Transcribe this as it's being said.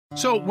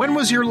So, when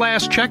was your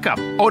last checkup?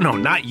 Oh, no,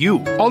 not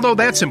you. Although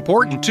that's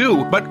important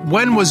too, but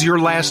when was your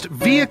last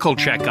vehicle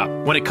checkup?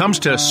 When it comes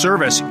to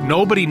service,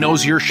 nobody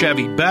knows your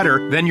Chevy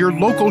better than your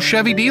local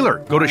Chevy dealer.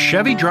 Go to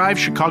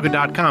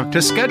ChevyDriveChicago.com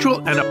to schedule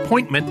an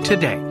appointment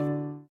today.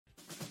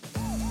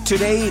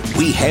 Today,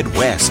 we head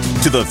west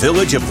to the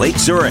village of Lake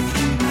Zurich.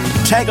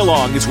 Tag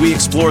along as we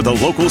explore the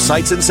local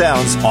sights and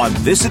sounds on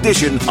this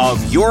edition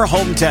of Your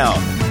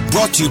Hometown.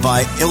 Brought to you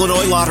by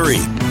Illinois Lottery.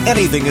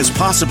 Anything is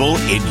possible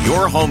in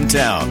your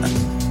hometown.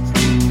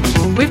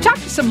 We've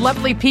talked to some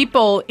lovely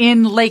people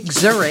in Lake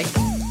Zurich.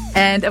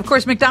 And, of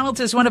course, McDonald's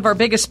is one of our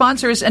biggest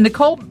sponsors. And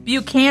Nicole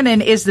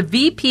Buchanan is the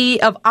VP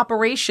of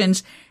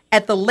Operations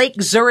at the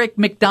Lake Zurich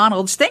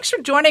McDonald's. Thanks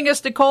for joining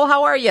us, Nicole.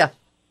 How are you?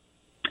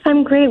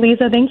 I'm great,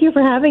 Lisa. Thank you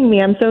for having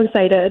me. I'm so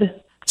excited.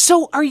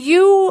 So are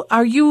you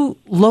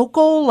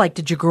local? Like,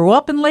 did you grow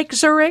up in Lake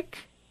Zurich?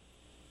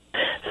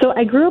 So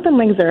I grew up in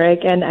Lake Zurich,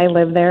 and I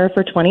lived there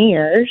for 20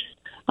 years.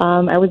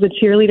 I was a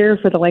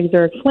cheerleader for the Lake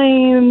Zurich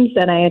Flames,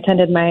 and I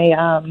attended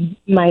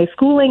my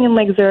schooling in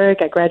Lake Zurich.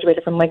 I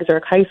graduated from Lake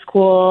Zurich High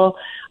School,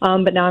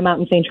 but now I'm out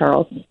in St.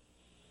 Charles.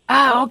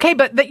 Oh, okay,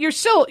 but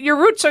your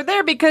roots are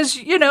there because,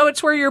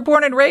 it's where you're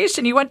born and raised,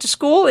 and you went to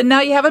school, and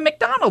now you have a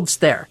McDonald's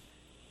there.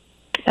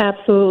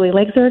 Absolutely.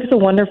 Lake Zurich is a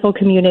wonderful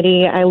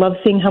community. I love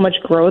seeing how much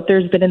growth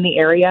there's been in the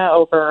area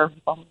over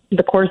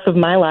the course of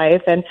my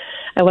life, and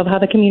I love how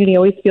the community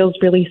always feels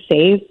really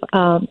safe.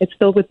 It's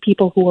filled with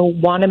people who will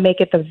want to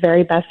make it the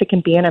very best it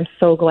can be, and I'm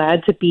so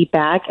glad to be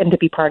back and to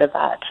be part of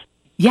that.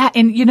 Yeah,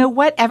 and you know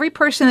what? Every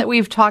person that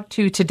we've talked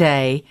to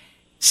today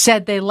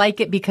said they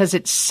like it because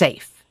it's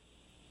safe.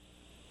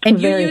 And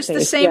very you use safe,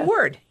 the same yes.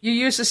 word. You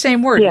use the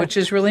same word, Yes. which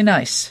is really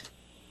nice.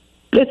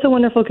 It's a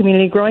wonderful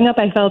community. Growing up,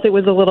 I felt it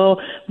was a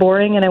little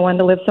boring, and I wanted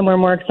to live somewhere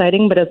more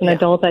exciting. But as an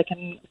adult, I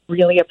can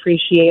really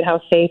appreciate how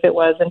safe it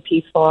was and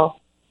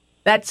peaceful.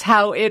 That's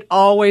how it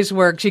always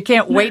works. You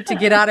can't wait to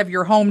get out of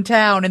your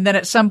hometown, and then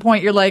at some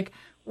point you're like,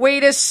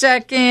 wait a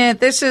second,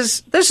 this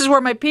is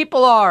where my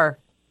people are.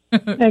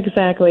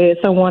 Exactly. It's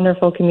a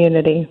wonderful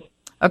community.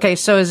 Okay,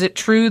 so is it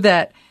true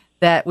that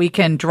we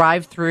can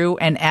drive through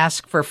and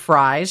ask for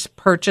fries,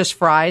 purchase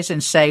fries,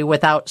 and say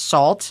without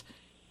salt?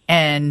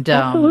 And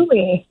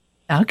Absolutely.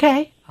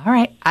 Okay. All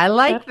right. I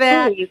like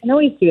that. You can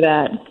always do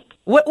that.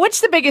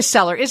 What's the biggest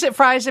seller? Is it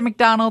fries at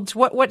McDonald's?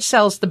 What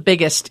sells the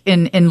biggest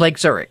in Lake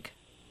Zurich?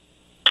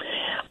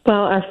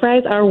 Well, our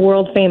fries are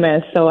world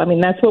famous. So,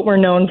 that's what we're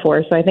known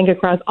for. So I think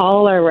across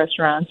all our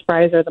restaurants,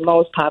 fries are the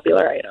most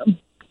popular item.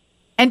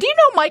 And do you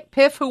know Mike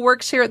Piff, who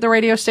works here at the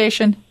radio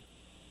station?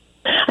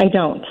 I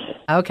don't.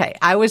 Okay.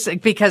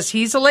 Because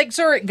he's a Lake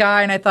Zurich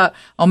guy, and I thought,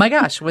 oh my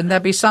gosh, wouldn't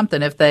that be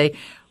something if they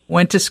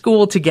went to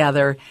school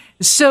together?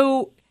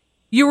 So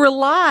you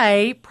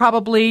rely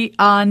probably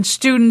on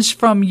students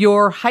from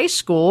your high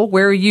school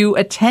where you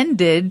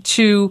attended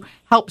to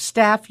help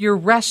staff your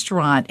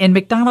restaurant. And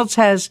McDonald's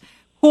has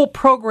cool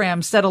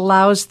programs that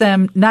allows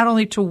them not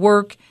only to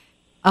work,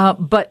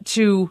 but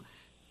to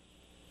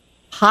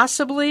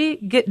possibly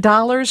get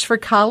dollars for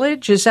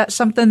college. Is that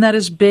something that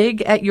is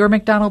big at your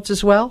McDonald's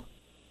as well?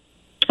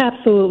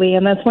 Absolutely,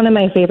 and that's one of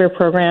my favorite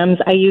programs.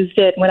 I used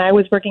it when I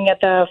was working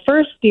at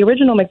the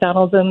original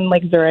McDonald's in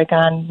Lake Zurich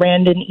on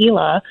Rand and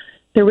Ela.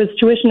 There was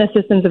tuition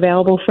assistance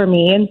available for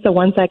me, and so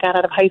once I got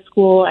out of high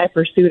school, I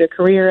pursued a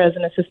career as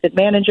an assistant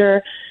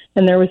manager,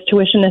 and there was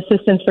tuition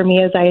assistance for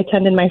me as I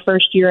attended my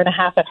first year and a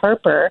half at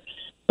Harper.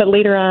 But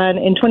later on,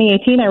 in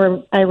 2018,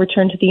 I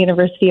returned to the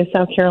University of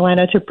South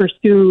Carolina to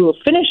pursue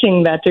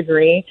finishing that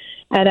degree,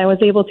 and I was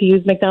able to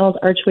use McDonald's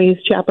Archways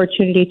to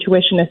Opportunity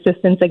tuition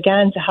assistance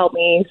again to help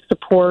me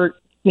support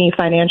me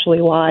financially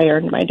while I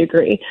earned my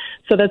degree.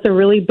 So that's a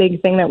really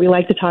big thing that we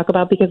like to talk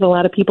about because a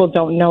lot of people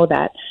don't know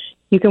that.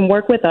 You can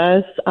work with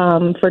us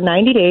for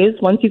 90 days.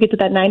 Once you get to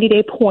that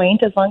 90-day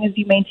point, as long as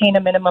you maintain a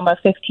minimum of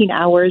 15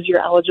 hours,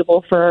 you're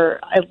eligible for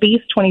at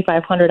least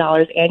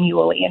 $2,500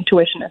 annually in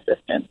tuition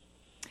assistance.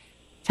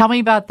 Tell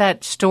me about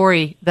that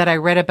story that I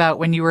read about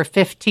when you were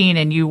 15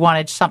 and you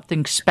wanted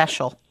something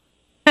special.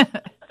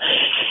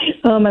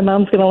 Oh, my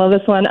mom's going to love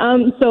this one.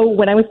 So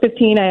when I was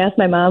 15, I asked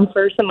my mom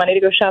for some money to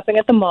go shopping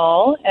at the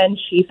mall, and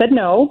she said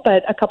no.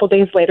 But a couple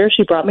days later,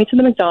 she brought me to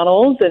the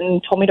McDonald's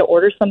and told me to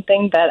order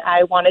something that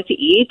I wanted to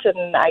eat,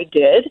 and I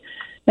did.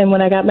 And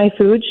when I got my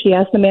food, she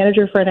asked the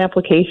manager for an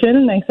application,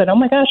 and I said, oh,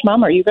 my gosh,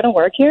 Mom, are you going to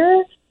work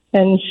here?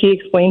 And she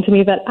explained to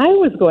me that I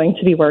was going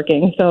to be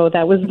working. So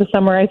that was the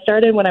summer I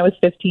started when I was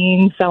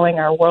 15, selling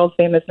our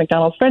world-famous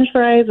McDonald's French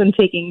fries and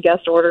taking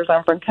guest orders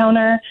on front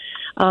counter.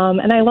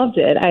 And I loved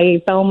it.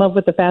 I fell in love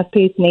with the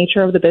fast-paced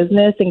nature of the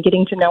business and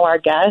getting to know our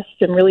guests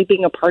and really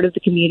being a part of the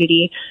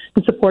community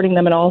and supporting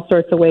them in all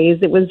sorts of ways.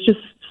 It was just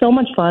so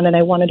much fun, and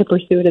I wanted to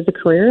pursue it as a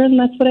career, and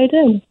that's what I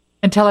did.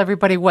 And tell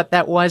everybody what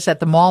that was at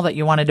the mall that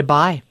you wanted to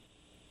buy.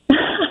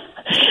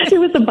 It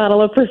was a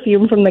bottle of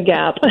perfume from the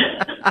Gap.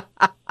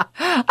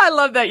 I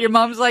love that. Your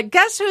mom's like,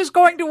 guess who's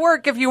going to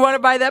work if you want to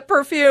buy that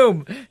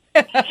perfume?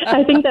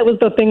 I think that was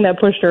the thing that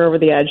pushed her over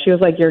the edge. She was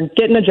like, you're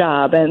getting a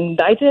job. And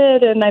I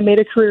did, and I made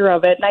a career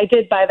of it. And I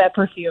did buy that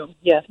perfume.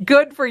 Yes.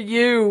 Good for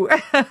you.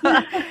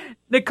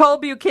 Nicole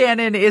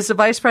Buchanan is the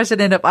Vice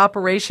President of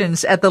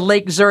Operations at the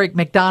Lake Zurich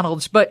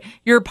McDonald's, but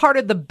you're part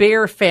of the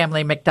Bear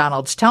family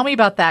McDonald's. Tell me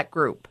about that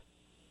group.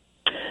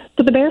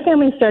 So the Bear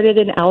family started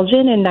in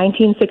Elgin in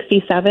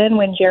 1967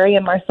 when Jerry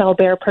and Marcel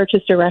Bear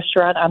purchased a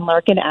restaurant on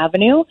Larkin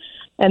Avenue.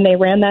 And they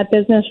ran that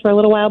business for a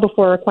little while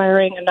before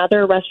acquiring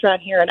another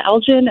restaurant here in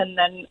Elgin and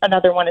then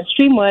another one in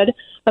Streamwood.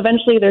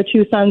 Eventually, their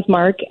two sons,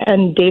 Mark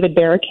and David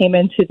Bear, came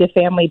into the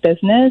family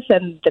business,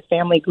 and the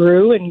family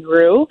grew and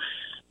grew.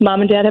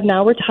 Mom and Dad have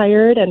now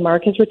retired, and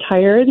Mark has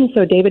retired, and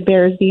so David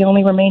Bear is the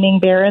only remaining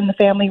Bear in the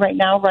family right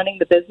now running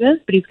the business,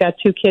 but he's got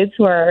two kids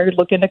who are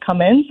looking to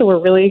come in, so we're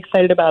really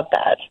excited about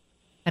that.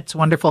 That's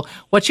wonderful.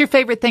 What's your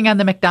favorite thing on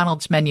the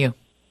McDonald's menu?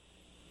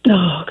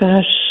 Oh,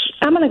 gosh.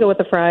 I'm going to go with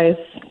the fries.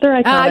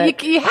 They're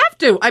iconic. You have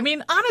to. I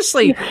mean,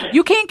 honestly,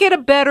 you can't get a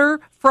better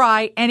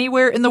fry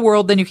anywhere in the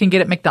world than you can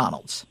get at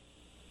McDonald's.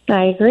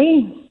 I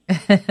agree.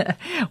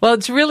 Well,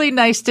 it's really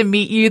nice to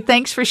meet you.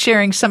 Thanks for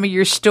sharing some of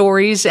your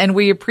stories, and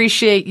we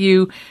appreciate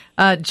you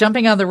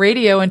jumping on the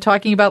radio and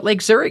talking about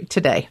Lake Zurich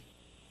today.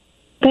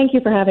 Thank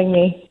you for having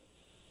me.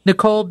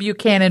 Nicole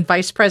Buchanan,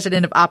 Vice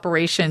President of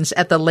Operations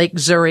at the Lake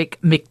Zurich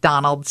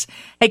McDonald's.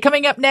 Hey,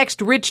 coming up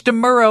next, Rich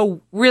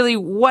DeMuro. Really,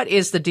 what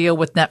is the deal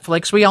with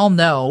Netflix? We all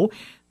know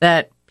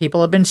that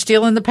people have been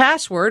stealing the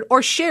password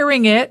or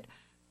sharing it,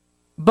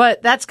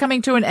 but that's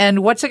coming to an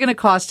end. What's it going to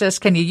cost us?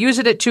 Can you use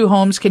it at two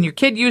homes? Can your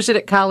kid use it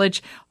at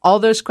college? All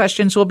those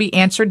questions will be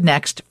answered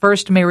next.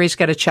 First, Mary's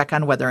got to check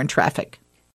on weather and traffic.